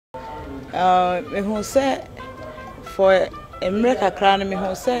Me who say for America crown me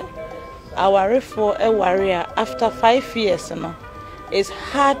who say our for a warrior after 5 years no it's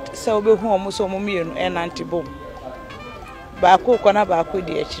hard so be home so mumienu and antibom baako kona baako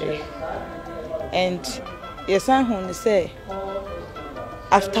di akire and yesan hu say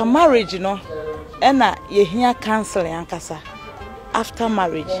after marriage no ena ye hia counseling ankasa after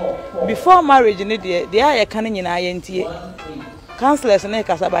marriage before marriage ne de aye kan nyina aye ntie counselors na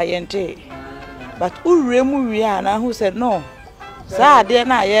kasa ba ye ntie but uremu wi ana who said no sa de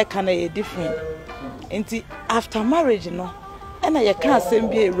na aye kan e different nti after marriage no ena ye kan asem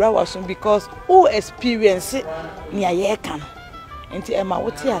bi ewura waso because who experience ni aye kan nti ema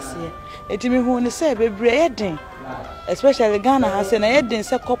wote ase enti me hu ne say bebre yedin especially Ghana has na yedin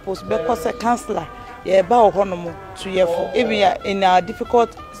say couples be cause counselor ye ba ohonom to ye for even in our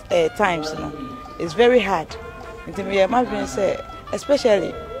difficult times no it's very hard nti me imagine say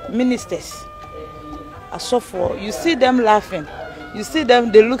especially ministers asofo you see them laughing you see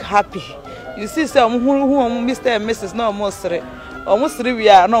them they look happy you see some who Mr. and Mrs. no almost we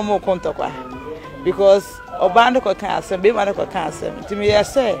are no more kontokwa because obando ko kan asem be man ko kan asem nti me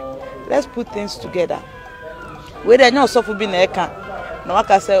say let's put things together we dey no sofo bi na e kan na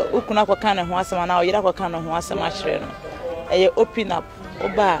waka say ukuna ko kan na ho asem na oyira ko kan na ho asem a kire no eye open up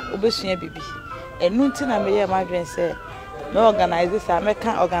oba obesua bibi enu nti na me ye madwen say me organize this me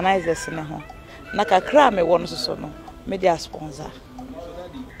kan organizers ne ho na kakra me won so no media sponsor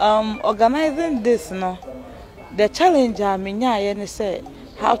organizing this no the challenge me nya ye ne say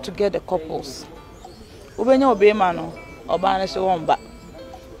how to get the couples ubenya obema no oba na so won ba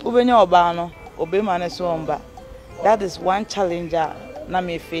ubenya oba no obema na so won ba that is one challenge na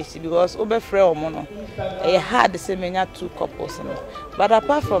me face because ube free omo no e hard say me nya two couples no but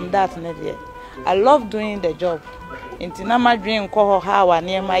apart from that ne there I love doing the job inti na ma dream ko how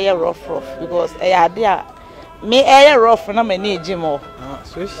anema ye rough because e ade a me e rough na me na ejimo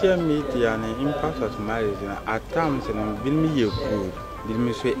social media na impact of marriage na at times na bin me ye good bin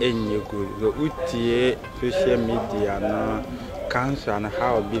me so enye good so utie social media na cancer and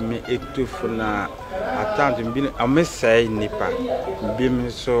how be me etufuna at times bin amesai nipa bin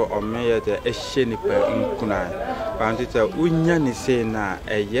so o me ye de ehye nipa nkuna pantita unya ni say na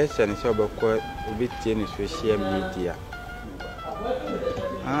yes and so obekọ obitie ni social media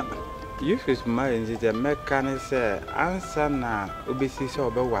if is marriage the mechanic say answer na obesi so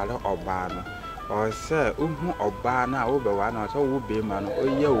obewale oba no or say uhu oba na obewa na so wo be ma no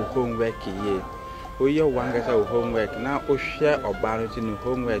oye wo homework ye oye wanga say wo homework na o hwe oba no ti no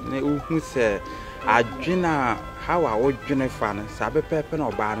homework na uhu say adwena how a wo dwene fa no sabe pepe na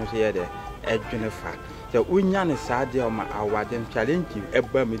oba no ye de adwene fa the unya ne sade o ma awade challenge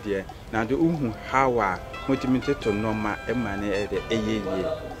eba mi de na do uhu how a motivate to normal e ma na e de eye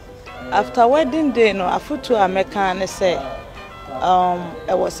after wedding day no afutu ameka ne say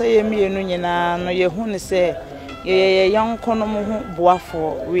e wo say yemienu nyina no ye hu ne say ye yankono mo hu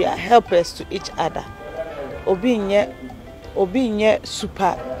boafo we are helpers to each other obi nye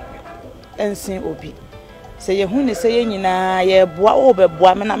super ensin obi say ye hu ne say ye nyina ye boa wo be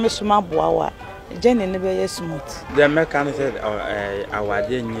boa me na me suma boa wa jeni ne be ye smooth the mechanic said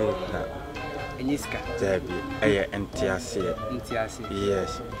awade nye Eniska. Debbie,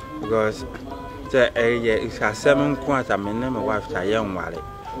 yes, because the is a 7 quarter minimum my wife to young wallet.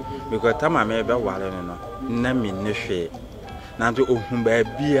 Because Tama may be wallet no, Nami Nishe. Now to Umba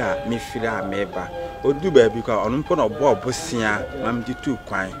beer, me fila meba, or do baby because on Pono Bob Bussia, Mam di 2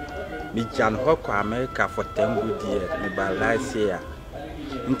 quine. Me Jan Hawker America for 10 good years, me by last year.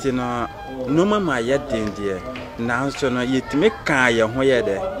 Until no mamma yet, dear. Now so no yet make kaya where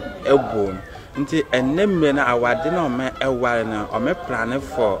there, elbow. Nti enemme na awade na o me eware na o me plan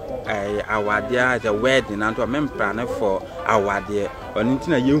for awade as a wedding and o me plan for awade oni nti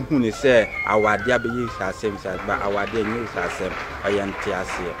na yehu ni say awade abeyi sasem sas ba awade nyu sasem oyanti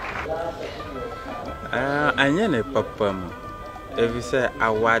ase anye ne papa mu evi say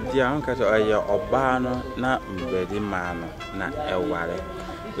awade an ka to oye oba no na mbedi ma no na eware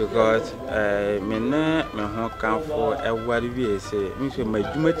because me ho kanfo eware wi ese mi so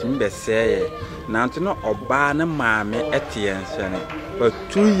madwuma tim be say na nto no oba na maame etiense ne but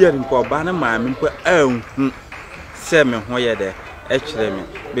 2 years nko oba na maame nko anhu se me ho ye de actually me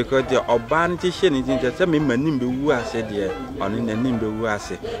because the urban teaching is just me manim be wu ase de on nanim be wu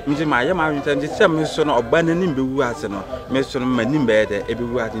ase nti ma ye ma winta nti se me so no urban nanim be wu ase no me so no manim be de e be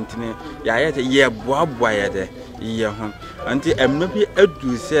wu ase ntine ya ye te ye boaboa ye de ye ho nti emma bi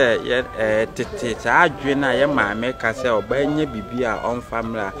adu se ye tete ta adwe na ye ma me ka se oban nya bibia on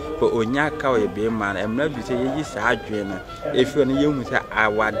family ko onya ka o ye be ma emma bi se ye yi sa adwe na efi no ye hu se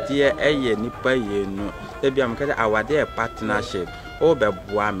awade eye nipa ye no ebi am ka awade e partnership o be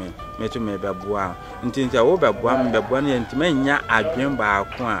boa me to me be boa nti o be boa me be boa ne nti manya adwen ba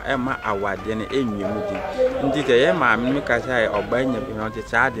ko a e ma awade ne enwemu di nti te ye ma me ka sai oban nya bi no te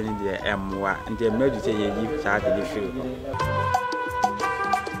sa de ne de emwa nti emna du se ye yi sa de ne feel